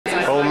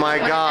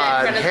my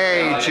God.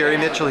 Hey, Jerry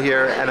Mitchell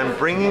here, and I'm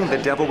bringing The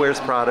Devil Wears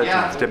Prada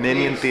to the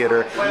Dominion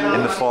Theatre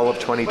in the fall of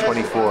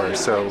 2024,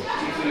 so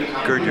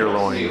gird your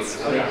loins.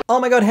 Oh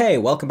my god, hey,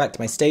 welcome back to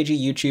my stagey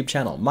YouTube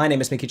channel. My name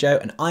is Mickey Joe,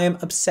 and I am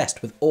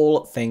obsessed with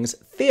all things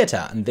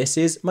theatre, and this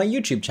is my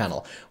YouTube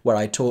channel, where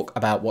I talk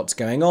about what's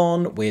going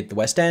on with the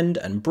West End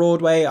and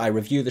Broadway. I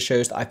review the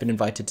shows that I've been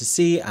invited to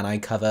see, and I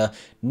cover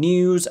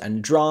news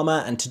and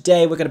drama, and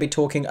today we're going to be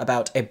talking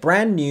about a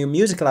brand new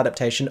musical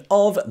adaptation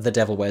of The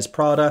Devil Wears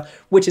Prada,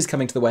 which is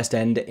coming to the West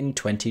End in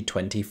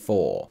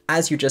 2024.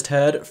 As you just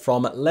heard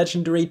from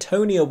legendary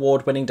Tony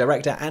Award-winning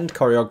director and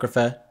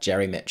choreographer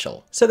Jerry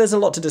Mitchell. So there's a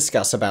lot to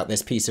discuss about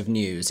this piece of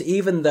news,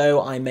 even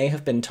though I may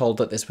have been told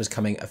that this was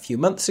coming a few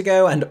months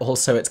ago, and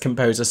also its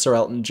composer Sir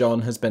Elton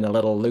John has been a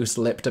little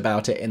loose-lipped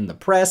about it in the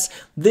press.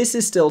 This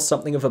is still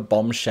something of a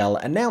bombshell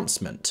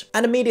announcement.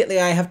 And immediately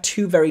I have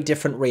two very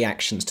different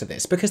reactions to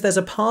this, because there's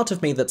a part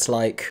of me that's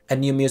like, a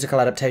new musical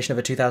adaptation of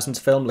a 2000s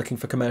film looking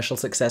for commercial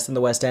success in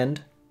the West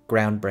End?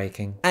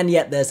 Groundbreaking. And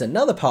yet there's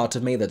another part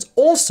of me that's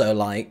also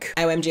like,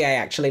 OMG, I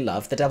actually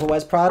love The Devil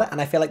Wears Prada,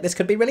 and I feel like this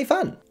could be really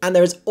fun. And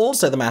there is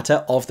also the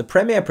matter of the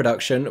premiere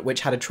production,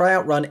 which had a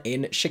tryout run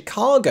in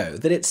Chicago,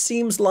 that it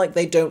seems like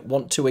they don't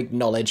want to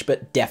acknowledge,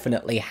 but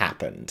definitely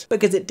happened,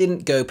 because it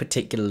didn't go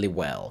particularly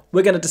well.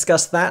 We're going to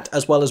discuss that,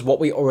 as well as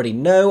what we already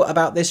know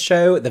about this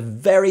show, the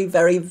very,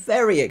 very,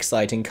 very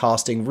exciting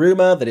casting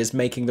rumor that is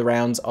making the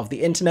rounds of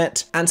the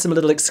internet, and some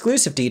little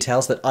exclusive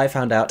details that I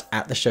found out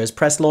at the show's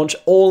press launch,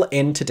 all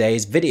in today's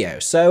video.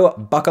 So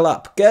buckle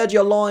up, gird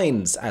your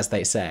loins, as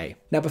they say.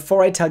 Now,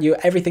 before I tell you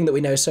everything that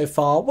we know so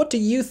far, what do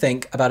you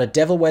think about a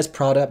Devil Wears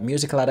Prada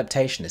musical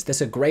adaptation? Is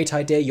this a great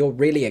idea you're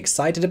really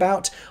excited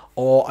about?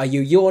 Or are you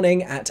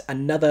yawning at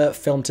another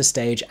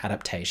film-to-stage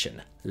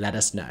adaptation? Let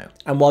us know.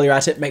 And while you're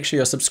at it, make sure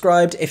you're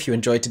subscribed. If you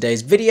enjoyed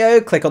today's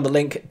video, click on the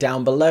link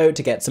down below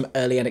to get some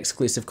early and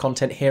exclusive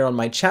content here on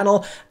my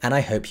channel, and I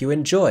hope you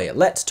enjoy.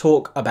 Let's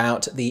talk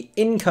about the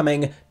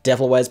incoming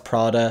Devil Wears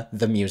Prada,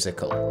 the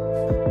musical.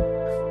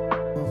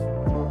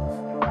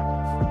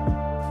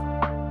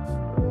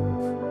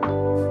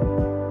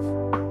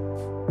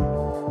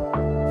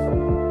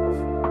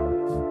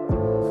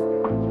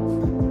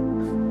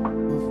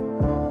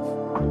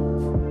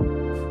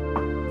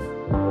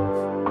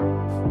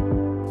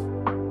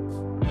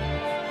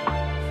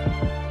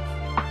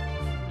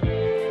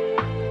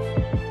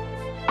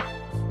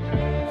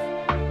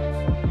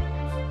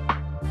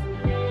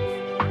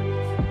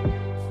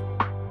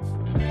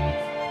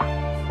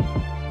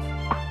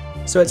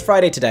 So it's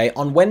Friday today.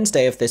 On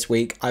Wednesday of this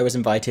week, I was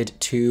invited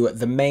to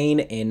the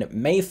Main in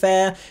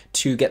Mayfair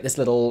to get this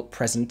little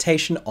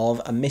presentation of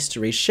a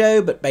mystery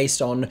show, but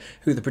based on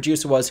who the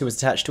producer was who was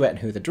attached to it and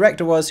who the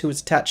director was who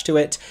was attached to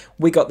it,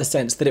 we got the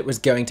sense that it was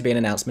going to be an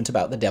announcement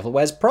about The Devil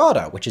Wears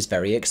Prada, which is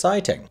very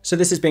exciting. So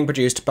this is being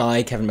produced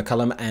by Kevin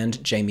McCullum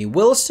and Jamie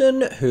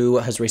Wilson, who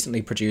has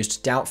recently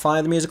produced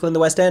Doubtfire the musical in the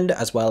West End,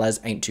 as well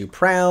as Ain't Too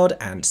Proud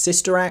and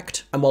Sister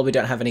Act. And while we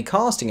don't have any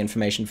casting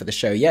information for the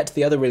show yet,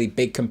 the other really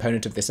big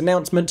component of this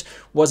announcement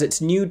was its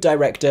new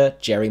director,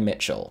 Jerry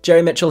Mitchell.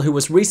 Jerry Mitchell, who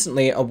was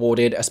recently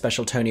awarded a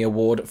special Tony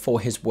Award for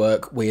his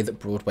work with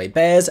Broadway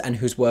Bears, and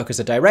whose work as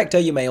a director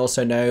you may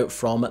also know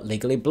from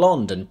Legally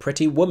Blonde and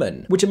Pretty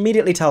Woman, which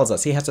immediately tells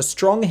us he has a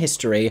strong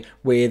history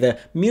with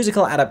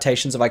musical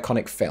adaptations of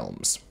iconic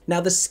films. Now,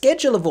 the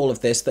schedule of all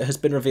of this that has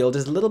been revealed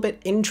is a little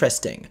bit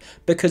interesting,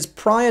 because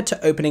prior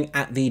to opening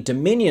at the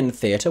Dominion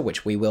Theatre,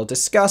 which we will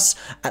discuss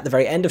at the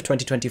very end of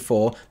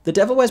 2024, The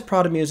Devil Wears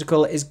Prada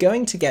musical is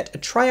going to get a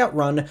tryout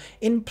run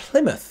in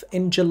Plymouth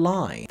in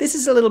July. This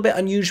is a little bit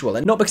unusual,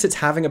 and not because it's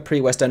having a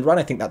pre-West End run.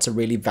 I think that's a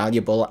really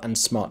valuable and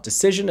smart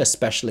decision,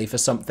 especially for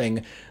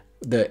something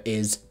that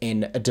is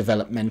in a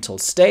developmental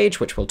stage,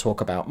 which we'll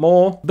talk about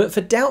more. But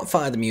for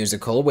Doubtfire the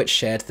musical, which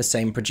shared the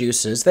same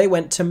producers, they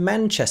went to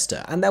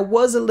Manchester, and there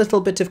was a little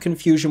bit of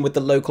confusion with the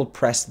local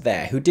press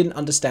there, who didn't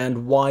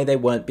understand why they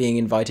weren't being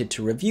invited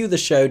to review the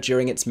show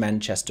during its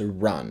Manchester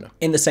run.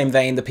 In the same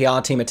vein, the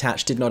PR team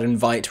attached did not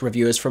invite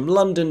reviewers from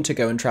London to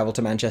go and travel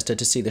to Manchester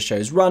to see the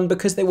show's run,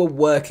 because they were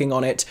working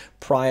on it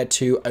prior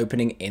to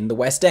opening in the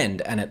West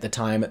End, and at the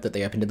time that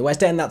they opened in the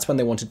West End, that's when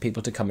they wanted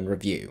people to come and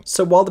review.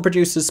 So while the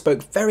producers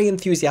spoke very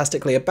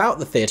enthusiastically about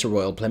the Theatre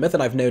Royal Plymouth,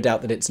 and I've no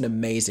doubt that it's an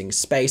amazing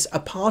space, a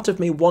part of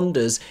me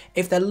wonders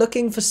if they're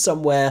looking for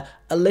somewhere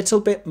a little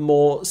bit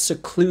more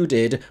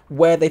secluded,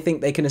 where they think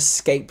they can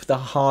escape the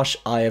harsh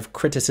eye of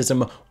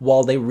criticism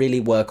while they really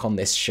work on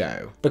this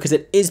show. Because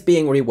it is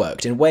being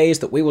reworked in ways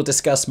that we will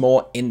discuss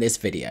more in this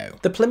video.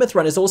 The Plymouth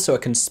run is also a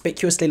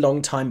conspicuously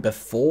long time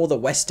before the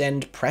West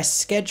End press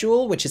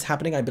schedule, which is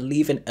happening, I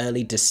believe, in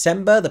early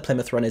December. The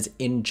Plymouth run is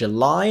in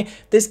July.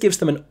 This gives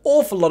them an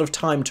awful lot of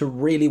time to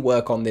really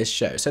work on this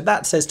show. So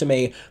that says to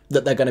me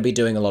that they're going to be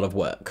doing a lot of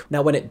work.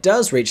 Now, when it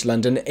does reach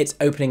London, it's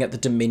opening at the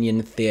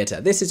Dominion Theatre.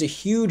 This is a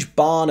huge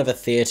barn of a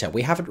theatre.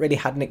 We haven't really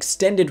had an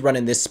extended run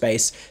in this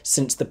space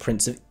since The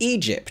Prince of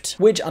Egypt,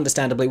 which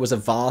understandably was a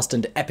vast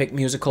and epic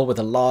musical with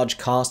a large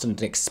cast and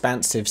an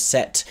expansive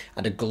set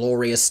and a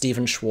glorious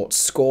Stephen Schwartz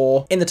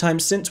score. In the time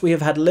since, we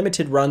have had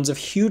limited runs of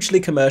hugely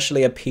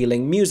commercially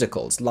appealing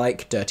musicals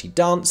like Dirty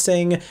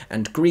Dancing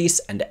and Grease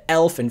and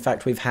Elf. In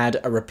fact, we've had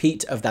a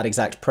repeat of that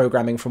exact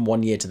programming from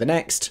one year to the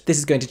next. This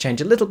is going to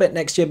change a little bit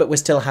next year, but we're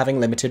still having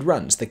limited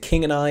runs. The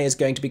King and I is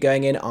going to be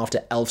going in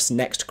after Elf's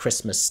next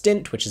Christmas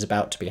stint, which is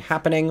about to be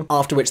happening,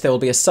 after which there will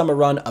be a summer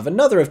run of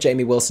another of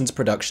Jamie Wilson's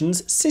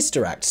productions,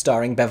 Sister Act,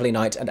 starring Beverly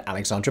Knight and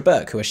Alexandra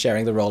Burke, who are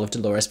sharing the role of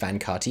Dolores Van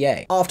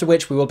Cartier, after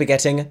which we will be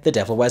getting The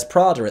Devil Wears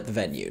Prada at the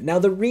venue. Now,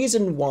 the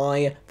reason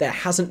why there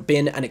hasn't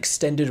been an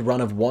extended run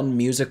of one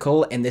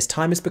musical in this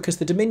time is because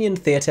the Dominion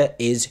Theatre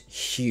is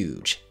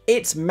huge.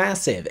 It's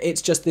massive.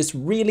 It's just this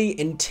really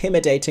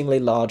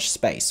intimidatingly large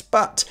space,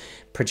 but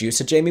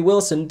producer Jamie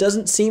Wilson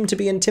doesn't seem to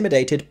be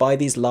intimidated by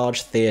these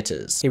large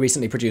theatres. He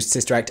recently produced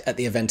Sister Act at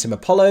the Eventum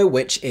Apollo,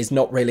 which is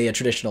not really a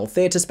traditional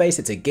theatre space,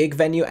 it's a gig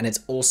venue, and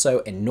it's also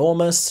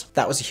enormous.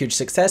 That was a huge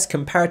success.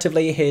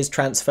 Comparatively, his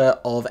transfer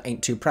of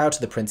Ain't Too Proud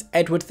to the Prince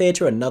Edward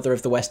Theatre, another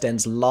of the West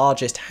End's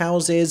largest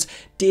houses,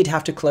 did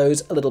have to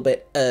close a little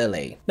bit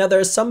early. Now, there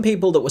are some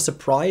people that were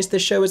surprised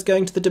this show is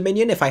going to the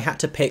Dominion. If I had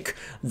to pick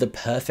the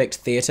perfect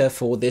theatre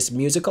for this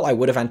musical, I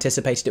would have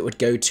anticipated it would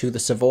go to the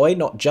Savoy,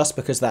 not just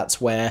because that's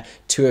where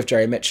two of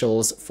Jerry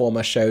Mitchell's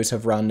former shows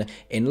have run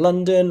in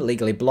London,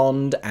 Legally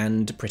Blonde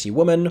and Pretty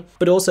Woman,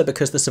 but also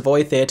because the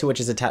Savoy Theatre, which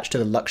is attached to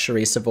the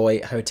luxury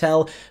Savoy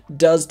Hotel,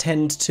 does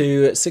tend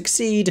to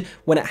succeed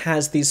when it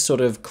has these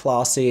sort of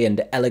classy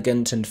and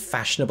elegant and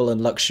fashionable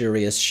and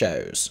luxurious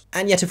shows.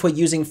 And yet, if we're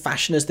using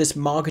fashion as this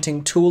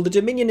marketing tool, the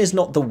Dominion is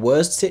not the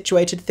worst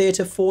situated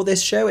theatre for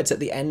this show. It's at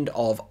the end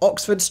of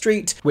Oxford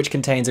Street, which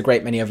contains a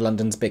great many of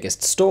London's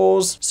biggest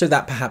stores, so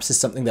that perhaps is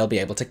something they'll be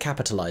able to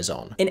capitalise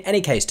on. In any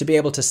case, to be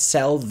able to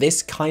sell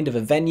this kind of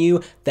a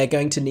venue, they're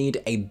going to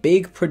need a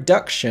big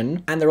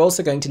production, and they're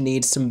also going to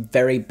need some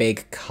very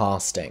big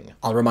casting.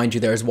 I'll remind you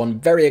there is one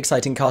very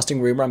exciting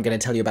casting rumour I'm going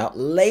to tell you about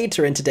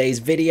later in today's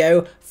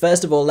video.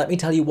 First of all, let me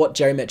tell you what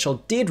Jerry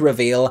Mitchell did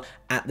reveal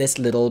at this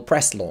little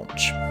press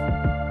launch.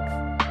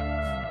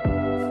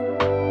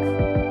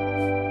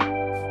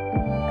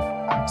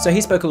 So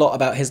he spoke a lot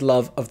about his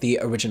love of the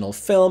original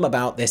film,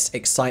 about this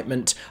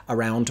excitement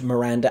around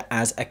Miranda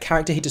as a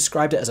character. He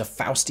described it as a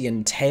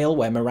Faustian tale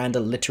where Miranda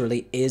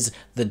literally is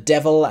the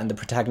devil, and the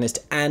protagonist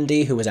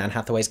Andy, who was Anne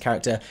Hathaway's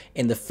character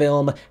in the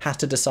film, has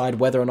to decide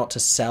whether or not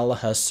to sell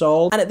her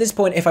soul. And at this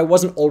point, if I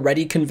wasn't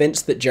already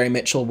convinced that Jerry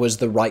Mitchell was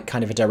the right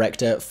kind of a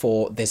director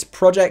for this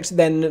project,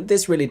 then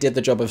this really did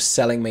the job of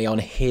selling me on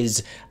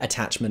his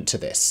attachment to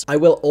this. I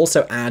will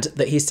also add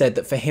that he said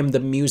that for him the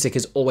music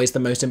is always the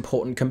most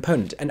important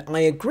component, and I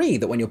agree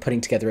that when you're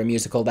putting together a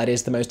musical that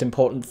is the most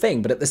important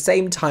thing, but at the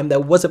same time there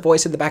was a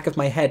voice in the back of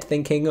my head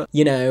thinking,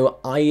 you know,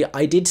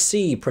 I did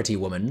see Pretty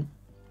Woman,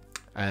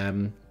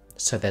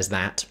 so there's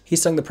that. He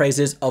sung the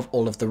praises of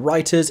all of the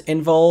writers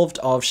involved,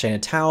 of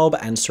Shaina Taub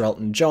and Sir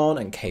Elton John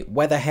and Kate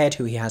Wetherhead,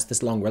 who he has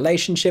this long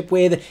relationship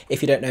with.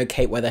 If you don't know,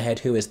 Kate Wetherhead,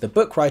 who is the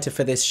book writer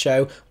for this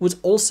show, was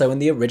also in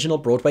the original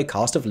Broadway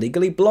cast of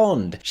Legally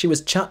Blonde. She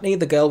was Chutney,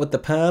 the girl with the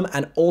perm,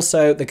 and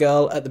also the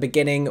girl at the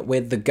beginning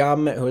with the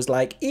gum, who was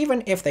like,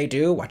 even if they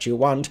do what you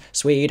want,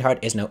 sweetheart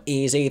is no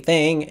easy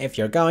thing. If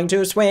you're going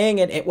to swing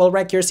it, it will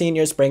wreck your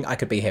senior spring. I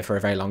could be here for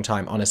a very long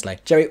time, honestly.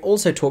 Jerry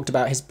also talked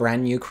about his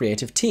brand new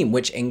creative team,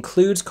 which includes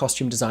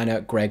costume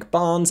designer Greg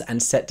Barnes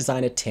and set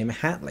designer Tim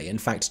Hatley. In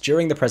fact,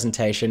 during the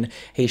presentation,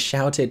 he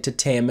shouted to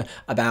Tim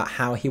about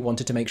how he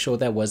wanted to make sure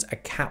there was a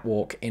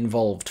catwalk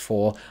involved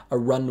for a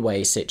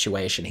runway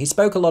situation. He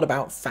spoke a lot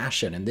about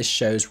fashion and this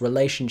show's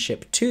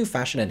relationship to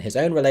fashion and his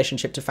own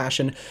relationship to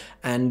fashion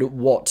and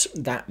what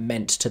that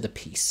meant to the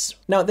piece.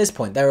 Now, at this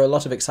point, there are a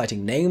lot of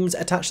exciting names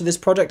attached to this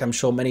project. I'm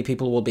sure many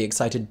people will be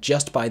excited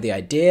just by the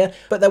idea,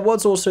 but there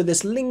was also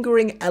this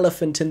lingering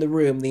elephant in the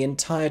room the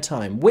entire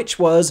time, which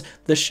was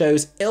the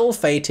show's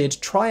ill-fated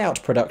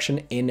tryout production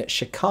in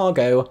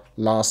Chicago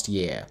last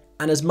year.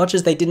 And as much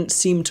as they didn't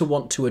seem to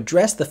want to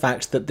address the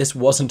fact that this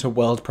wasn't a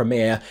world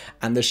premiere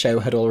and the show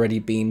had already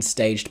been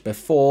staged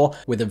before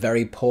with a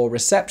very poor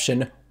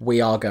reception, we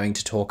are going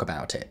to talk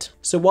about it.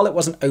 So while it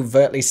wasn't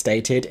overtly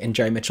stated in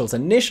Jerry Mitchell's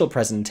initial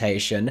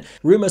presentation,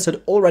 rumours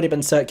had already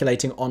been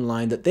circulating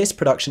online that this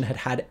production had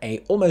had a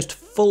almost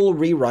full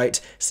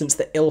rewrite since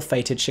the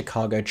ill-fated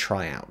Chicago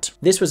tryout.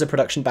 This was a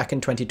production back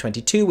in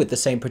 2022 with the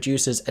same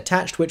producers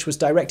attached, which was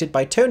directed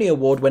by Tony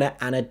Award winner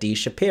Anna D.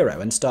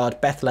 Shapiro and starred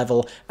Beth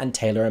Level and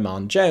Taylor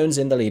Iman Jones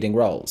in the leading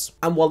roles.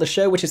 And while the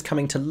show, which is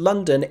coming to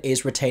London,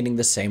 is retaining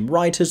the same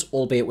writers,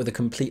 albeit with a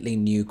completely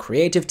new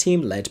creative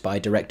team led by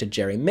director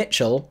Jerry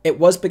Mitchell, musical, it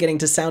was beginning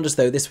to sound as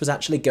though this was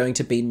actually going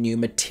to be new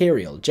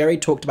material. Jerry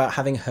talked about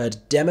having heard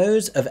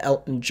demos of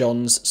Elton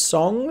John's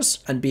songs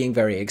and being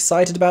very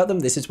excited about them.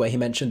 This is where he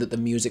mentioned that the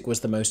music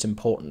was the most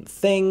important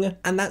thing,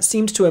 and that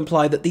seemed to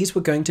imply that these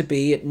were going to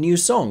be new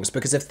songs,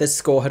 because if this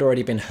score had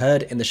already been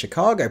heard in the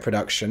Chicago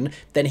production,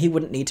 then he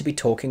wouldn't need to be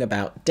talking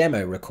about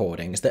demo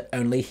recordings that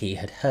only he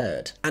had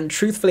heard. And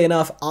truthfully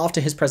enough,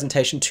 after his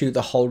presentation to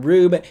the whole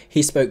room,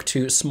 he spoke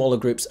to smaller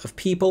groups of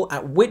people,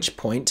 at which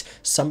point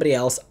somebody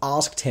else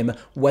asked him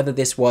whether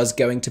this was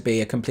going to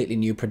be a completely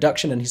new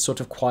production, and he sort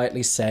of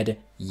quietly said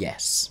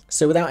yes.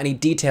 So without any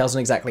details on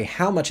exactly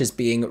how much is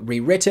being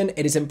rewritten,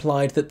 it is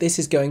implied that this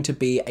is going to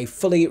be a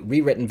fully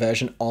rewritten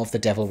version of The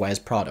Devil Wears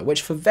Prada,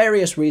 which for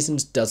various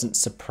reasons doesn't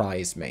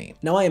surprise me.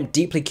 Now, I am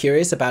deeply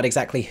curious about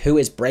exactly who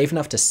is brave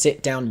enough to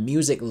sit down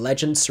music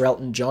legend Sir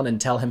Elton John and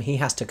tell him he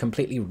has to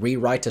completely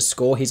rewrite a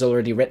score he's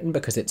already written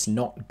because it's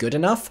not good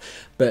enough,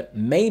 but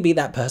maybe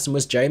that person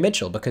was Jerry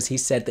Mitchell, because he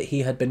said that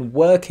he had been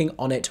working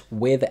on it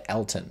with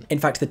Elton. In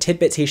fact, the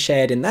tidbits he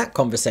shared in that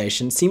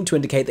conversation seemed to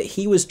indicate that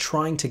he was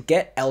trying to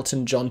get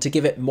Elton John to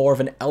give it more of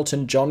an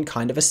Elton John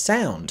kind of a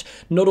sound.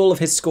 Not all of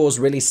his scores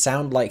really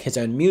sound like his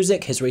own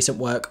music. His recent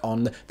work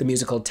on the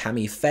musical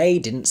Tammy Faye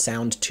didn't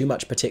sound too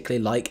much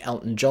particularly like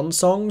Elton John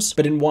songs,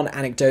 but in one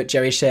anecdote,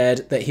 Jerry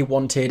shared that he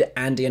wanted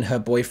Andy and her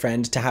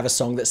boyfriend to have a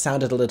song that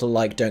sounded a little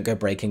like Don't Go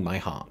Breaking My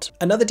Heart.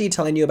 Another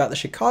detail I knew about the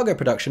Chicago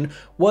production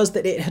was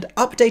that it had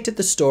updated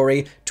the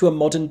story to a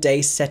modern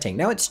day setting.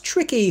 Now, it's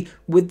tricky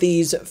with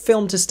these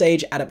film to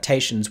stage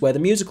adaptations where the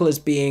musical is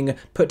being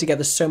put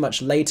together so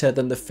much later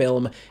than the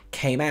film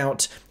came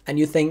out, and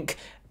you think,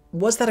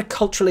 was that a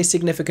culturally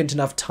significant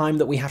enough time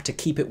that we have to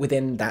keep it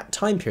within that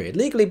time period?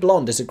 Legally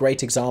Blonde is a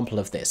great example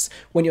of this.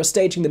 When you're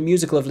staging the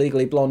musical of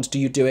Legally Blonde, do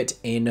you do it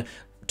in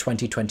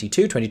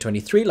 2022,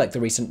 2023, like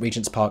the recent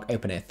Regent's Park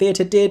Open Air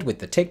Theatre did with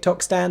the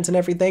TikTok stands and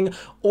everything,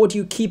 or do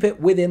you keep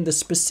it within the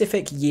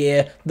specific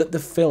year that the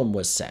film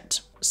was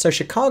set? So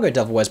Chicago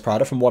Devil Wears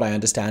Prada, from what I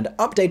understand,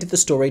 updated the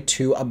story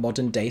to a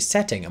modern day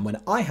setting, and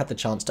when I had the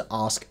chance to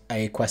ask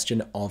a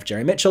question of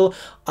Jerry Mitchell,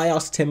 I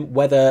asked him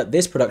whether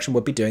this production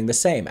would be doing the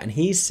same, and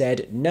he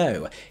said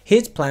no.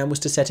 His plan was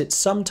to set it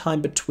sometime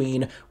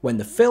between when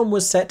the film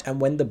was set and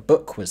when the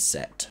book was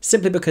set,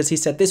 simply because he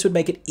said this would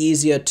make it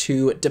easier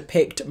to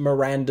depict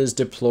Miranda's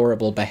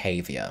deplorable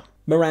behaviour.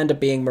 Miranda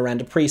being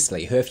Miranda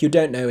Priestley, who, if you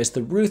don't know, is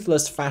the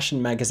ruthless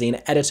fashion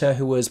magazine editor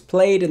who was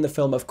played in the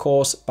film, of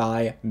course,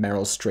 by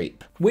Meryl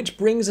Streep. Which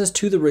brings us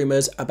to the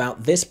rumours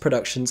about this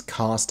production's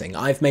casting.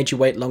 I've made you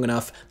wait long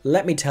enough.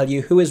 Let me tell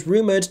you who is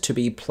rumoured to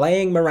be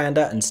playing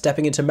Miranda and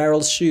stepping into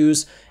Meryl's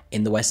shoes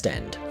in the West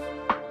End.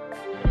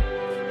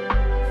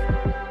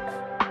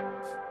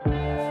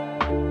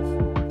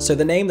 So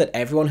the name that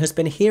everyone has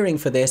been hearing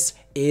for this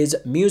is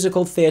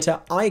musical theatre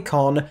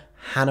icon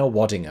Hannah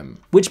Waddingham,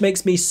 which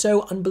makes me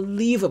so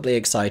unbelievably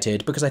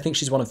excited because I think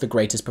she's one of the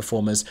greatest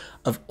performers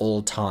of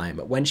all time.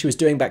 When she was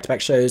doing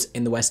back-to-back shows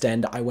in the West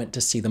End, I went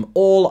to see them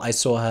all. I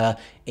saw her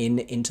in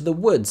Into the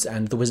Woods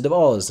and The Wizard of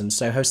Oz and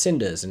Soho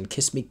Cinders and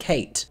Kiss Me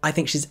Kate. I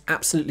think she's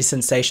absolutely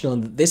sensational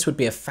and that this would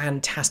be a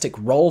fantastic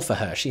role for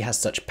her. She has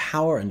such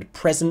power and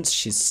presence.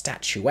 She's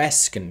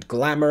statuesque and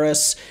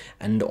glamorous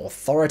and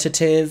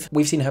authoritative.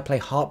 We've seen her play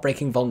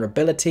heartbreaking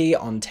vulnerability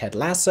on Ted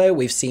Lasso.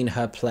 We've seen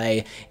her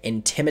play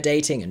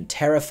intimidating and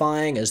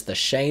terrifying as the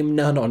Shame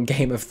Nun on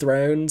Game of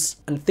Thrones.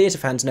 And theatre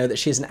fans know that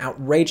she is an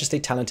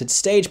outrageously talented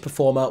stage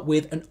performer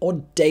with an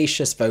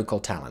audacious vocal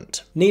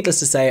talent. Needless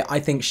to say, I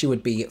think she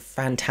would be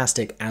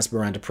fantastic as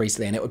Miranda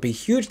Priestley, and it would be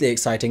hugely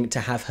exciting to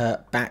have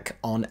her back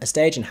on a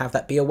stage and have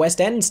that be a West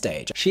End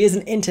stage. She is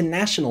an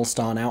international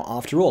star now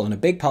after all, and a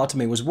big part of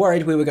me was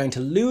worried we were going to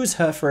lose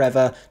her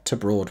forever to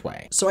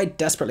Broadway. So I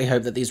desperately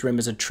hope that these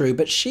rumours are true,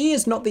 but she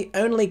is not the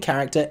only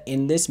character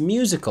in this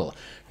musical.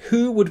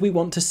 Who would we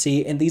want to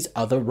see in these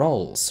other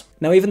roles?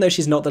 Now, even though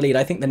she's not the lead,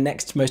 I think the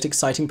next most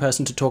exciting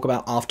person to talk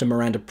about after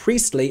Miranda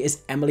Priestley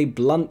is Emily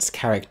Blunt's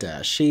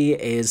character. She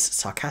is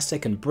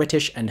sarcastic and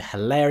British and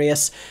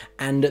hilarious,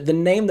 and the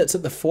name that's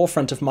at the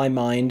forefront of my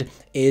mind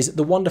is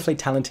the wonderfully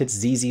talented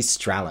Zizi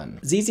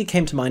Strallen. Zizi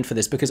came to mind for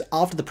this because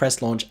after the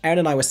press launch, Erin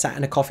and I were sat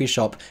in a coffee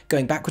shop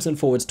going backwards and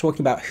forwards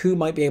talking about who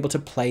might be able to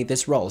play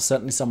this role.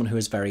 Certainly someone who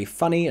is very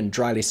funny and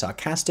dryly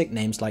sarcastic.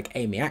 Names like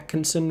Amy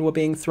Atkinson were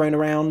being thrown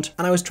around,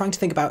 and I was trying to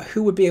think about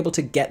who would be able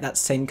to get that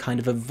same kind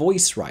of a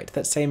voice right,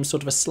 that same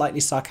sort of a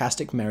slightly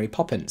sarcastic Mary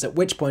Poppins, at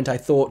which point I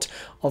thought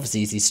of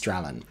Zizi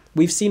Strallen.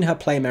 We've seen her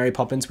play Mary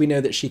Poppins, we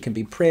know that she can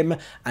be prim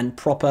and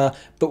proper,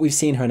 but we've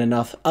seen her in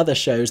enough other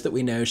shows that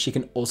we know she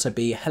can also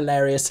be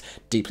hilarious,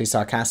 deeply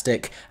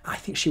sarcastic. I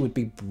think she would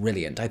be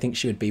brilliant. I think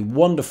she would be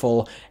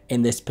wonderful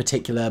in this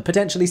particular,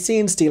 potentially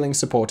scene-stealing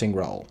supporting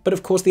role. But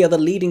of course the other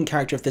leading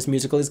character of this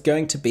musical is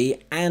going to be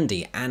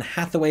Andy, Anne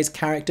Hathaway's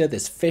character,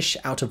 this fish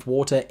out of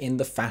water in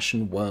the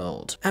fashion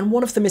world. And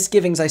one of the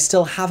misgivings I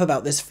still have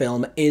about this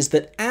film is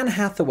that Anne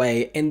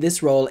Hathaway in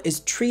this role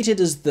is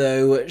treated as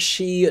though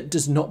she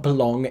does not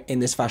belong in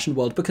this fashion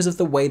world because of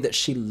the way that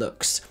she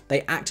looks.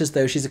 They act as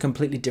though she's a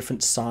completely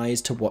different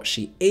size to what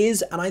she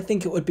is, and I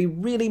think it would be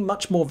really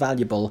much more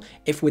valuable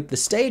if with the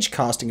stage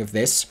casting of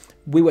this,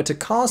 we were to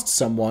cast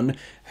someone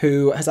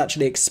who has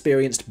actually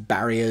experienced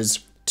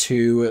barriers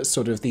to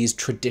sort of these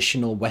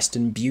traditional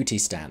Western beauty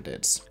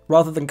standards.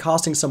 Rather than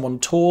casting someone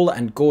tall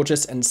and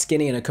gorgeous and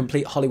skinny and a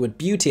complete Hollywood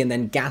beauty and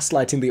then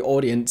gaslighting the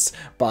audience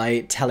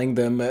by telling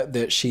them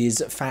that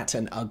she's fat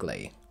and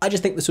ugly. I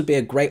just think this would be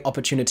a great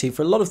opportunity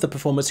for a lot of the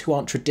performers who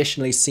aren't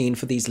traditionally seen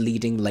for these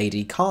leading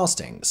lady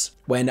castings.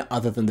 When,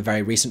 other than the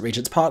very recent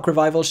Regent's Park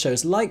revival,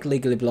 shows like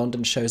Legally Blonde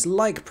and shows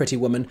like Pretty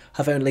Woman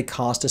have only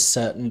cast a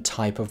certain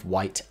type of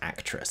white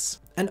actress.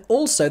 And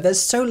also, there's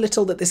so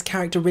little that this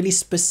character really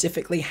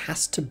specifically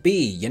has to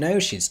be, you know?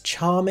 She's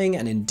charming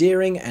and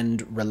endearing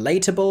and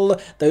relatable.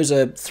 Those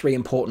are three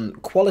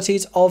important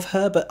qualities of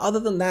her, but other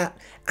than that,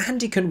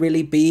 Andy can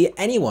really be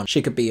anyone.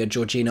 She could be a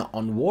Georgina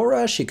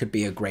Onwara, she could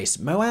be a Grace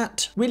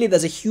Moat. Really,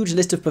 there's a huge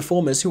list of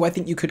performers who I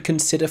think you could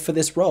consider for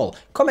this role.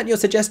 Comment your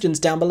suggestions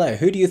down below.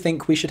 Who do you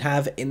think we should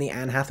have in the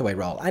Anne Hathaway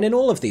role, and in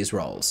all of these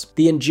roles?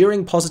 The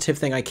enduring positive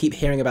thing I keep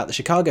hearing about the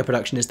Chicago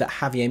production is that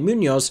Javier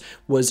Munoz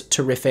was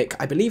terrific,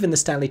 I believe in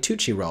the Stanley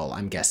Tucci role,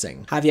 I'm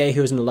guessing. Javier,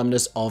 who is an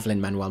alumnus of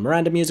Lin-Manuel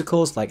Miranda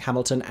musicals like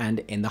Hamilton and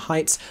In the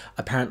Heights,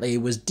 apparently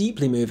was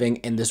deeply moving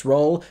in this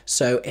role,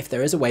 so if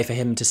there is a way for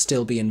him to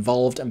still be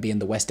involved and be in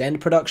the West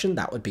End production,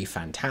 that would be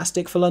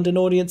fantastic for London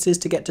audiences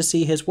to get to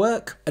see his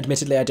work.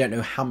 Admittedly, I don't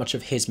know how much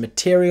of his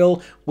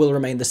material will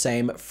remain the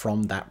same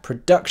from that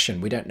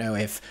production. We don't know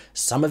if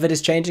some of it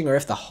is changing or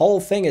if the whole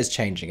thing is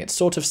changing. It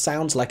sort of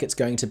sounds like it's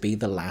going to be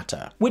the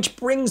latter. Which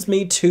brings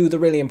me to the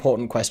really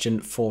important question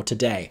for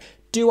today.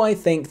 Do I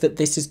think that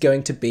this is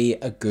going to be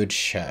a good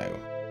show?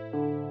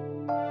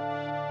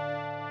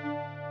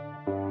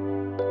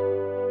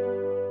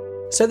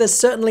 So there's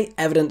certainly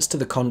evidence to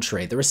the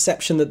contrary. The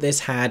reception that this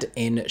had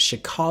in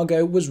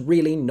Chicago was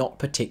really not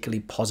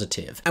particularly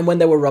positive. And when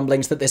there were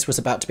rumblings that this was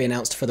about to be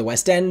announced for the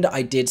West End,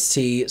 I did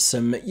see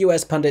some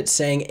US pundits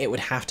saying it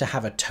would have to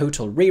have a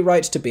total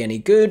rewrite to be any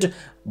good.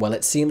 Well,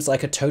 it seems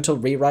like a total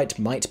rewrite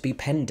might be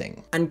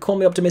pending. And call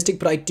me optimistic,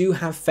 but I do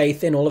have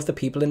faith in all of the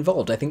people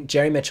involved. I think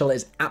Jerry Mitchell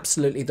is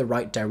absolutely the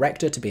right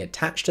director to be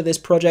attached to this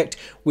project.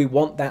 We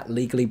want that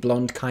Legally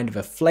Blonde kind of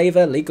a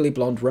flavor. Legally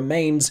Blonde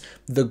remains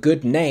the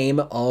good name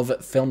of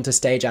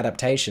film-to-stage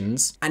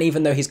adaptations. And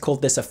even though he's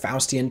called this a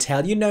Faustian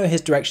tale, you know his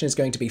direction is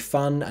going to be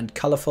fun and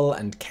colourful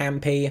and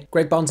campy.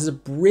 Greg Barnes is a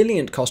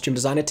brilliant costume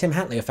designer. Tim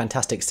Hatley, a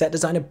fantastic set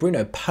designer.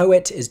 Bruno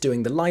Poet is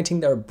doing the lighting.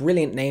 There are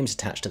brilliant names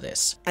attached to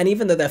this. And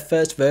even though their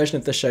first version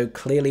of the show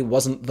clearly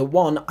wasn't the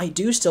one, I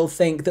do still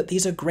think that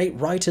these are great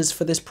writers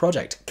for this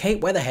project.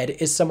 Kate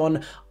Wetherhead is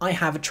someone I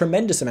have a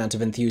tremendous amount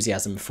of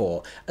enthusiasm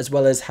for, as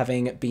well as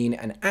having been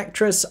an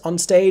actress on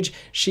stage.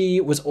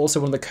 She was also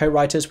one of the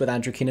co-writers with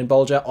Andrew Keenan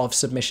Bolger of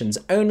Submissions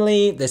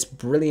Only, this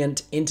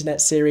brilliant internet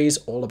series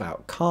all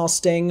about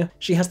casting.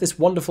 She has this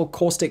wonderful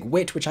caustic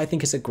wit, which I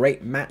think is a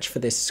great match for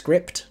this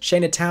script.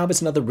 Shaina Taub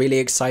is another really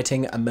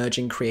exciting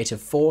emerging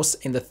creative force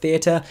in the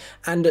theatre,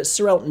 and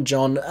Sir Elton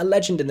John, a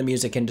legend in the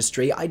music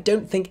industry. I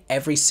don't think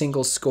every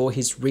single score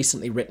he's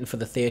recently written for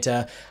the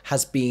theatre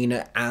has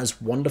been as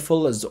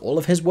wonderful as all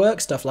of his work.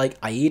 Stuff like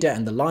Aida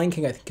and The Lion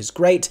King I think is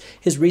great.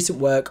 His recent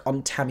work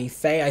on Tammy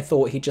Faye, I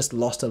thought he just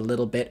lost a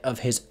little bit of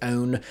his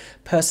own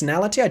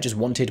personality. I just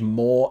wanted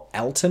more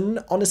Elton,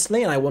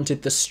 honestly, and I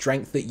wanted the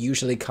strength that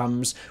usually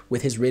comes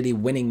with his really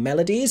winning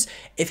melodies.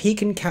 If he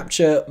can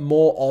capture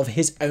more of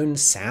his own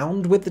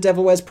sound with The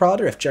Devil Wears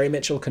Prada, if Jerry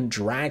Mitchell can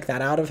drag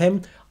that out of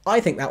him, I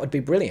think that would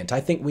be brilliant.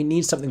 I think we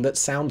need something that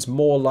sounds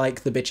more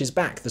like The Bitch Is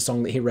Back, the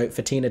song that he wrote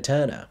for Tina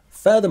Turner.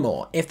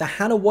 Furthermore, if the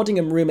Hannah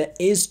Waddingham rumour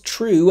is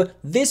true,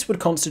 this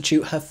would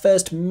constitute her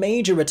first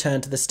major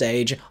return to the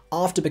stage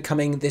after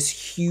becoming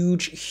this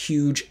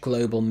huge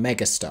global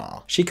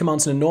megastar. She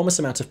commands an enormous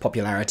amount of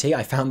popularity.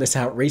 I found this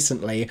out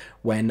recently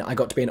when I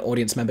got to be an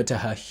audience member to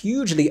her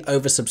hugely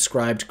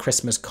oversubscribed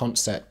Christmas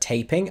concert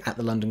taping at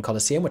the London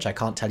Coliseum, which I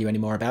can't tell you any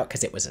more about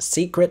because it was a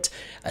secret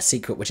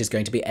which is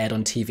going to be aired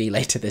on TV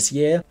later this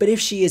year. But if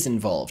she is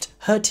involved,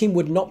 her team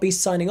would not be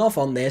signing off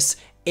on this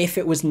if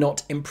it was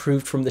not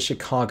improved from the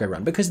Chicago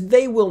run, because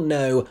they will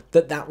know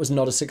that that was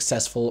not a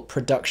successful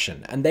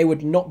production, and they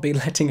would not be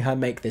letting her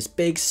make this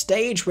big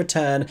stage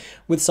return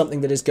with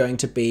something that is going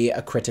to be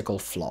a critical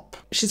flop.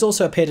 She's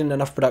also appeared in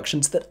enough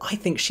productions that I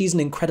think she's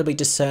an incredibly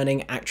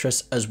discerning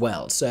actress as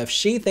well, so if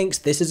she thinks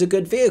this is a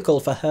good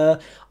vehicle for her,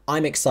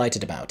 I'm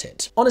excited about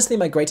it. Honestly,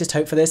 my greatest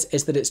hope for this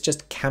is that it's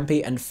just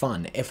campy and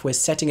fun. If we're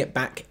setting it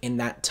back in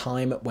that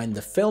time when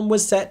the film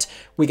was set,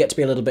 we get to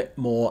be a little bit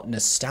more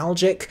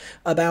nostalgic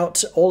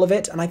about all of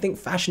it, and I think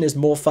fashion is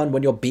more fun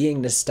when you're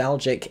being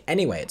nostalgic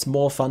anyway. It's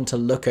more fun to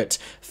look at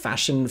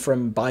fashion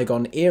from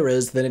bygone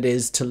eras than it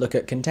is to look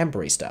at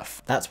contemporary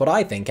stuff. That's what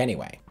I think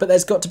anyway. But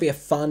there's got to be a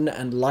fun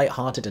and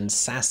light-hearted and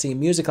sassy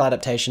musical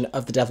adaptation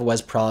of The Devil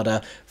Wears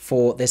Prada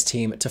for this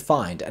team to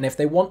find, and if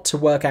they want to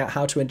work out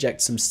how to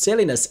inject some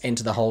silliness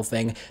into the whole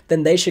thing,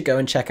 then they should go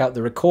and check out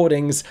the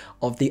recordings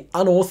of the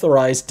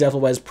unauthorized Devil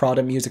Wears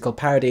Prada musical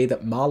parody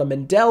that Marla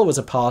Mindell was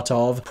a part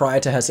of prior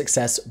to her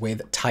success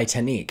with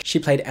Titanic. She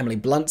played Emily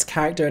Blunt's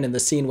character, and in the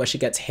scene where she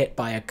gets hit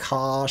by a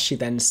car, she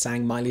then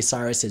sang Miley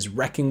Cyrus's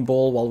Wrecking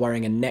Ball while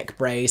wearing a neck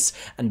brace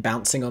and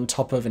bouncing on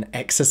top of an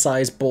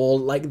exercise ball,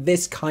 like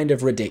this kind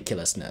of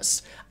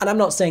ridiculousness. And I'm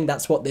not saying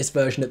that's what this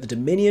version at the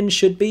Dominion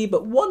should be,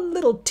 but one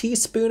little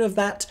teaspoon of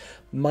that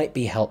might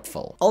be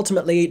helpful.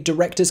 Ultimately,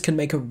 directors can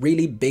make a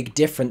really big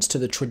difference to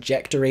the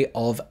trajectory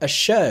of a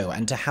show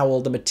and to how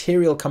all the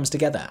material comes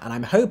together, and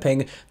I'm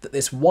hoping that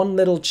this one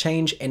little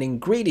change in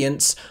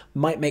ingredients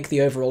might make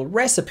the overall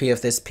recipe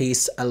of this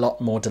piece a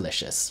lot more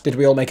delicious. Did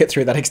we all make it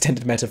through that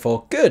extended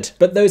metaphor? Good!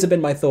 But those have been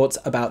my thoughts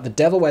about the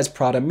Devil Wears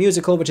Prada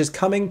musical, which is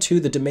coming to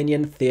the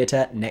Dominion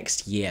Theatre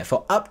next year.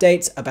 For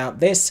updates about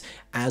this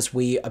as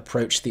we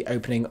approach the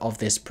opening of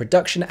this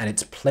production and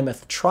its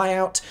Plymouth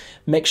tryout,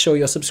 make sure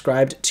you're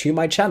subscribed to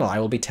my channel. I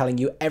will be telling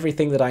you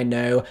everything that I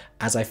know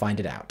as I find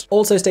it out.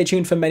 Also, stay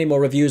tuned for many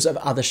more reviews of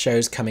other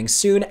shows coming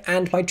soon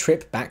and my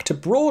trip back to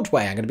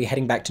Broadway. I'm going to be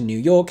heading back to New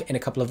York in a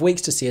couple of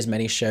weeks to see as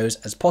many shows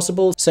as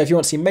possible. So if you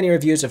want to see many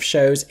reviews of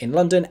shows in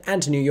London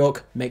and New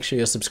York, make sure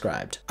you're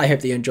subscribed. I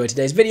hope that you enjoyed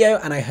today's video,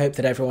 and I hope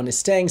that everyone is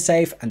staying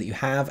safe and that you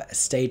have a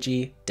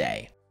stagey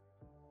day.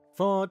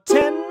 For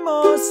 10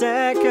 more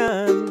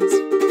seconds,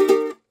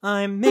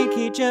 I'm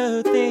Mickey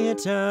Joe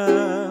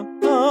Theatre.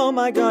 Oh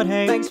my god,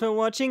 hey, thanks for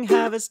watching,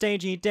 have a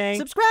stagey day.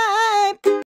 Subscribe!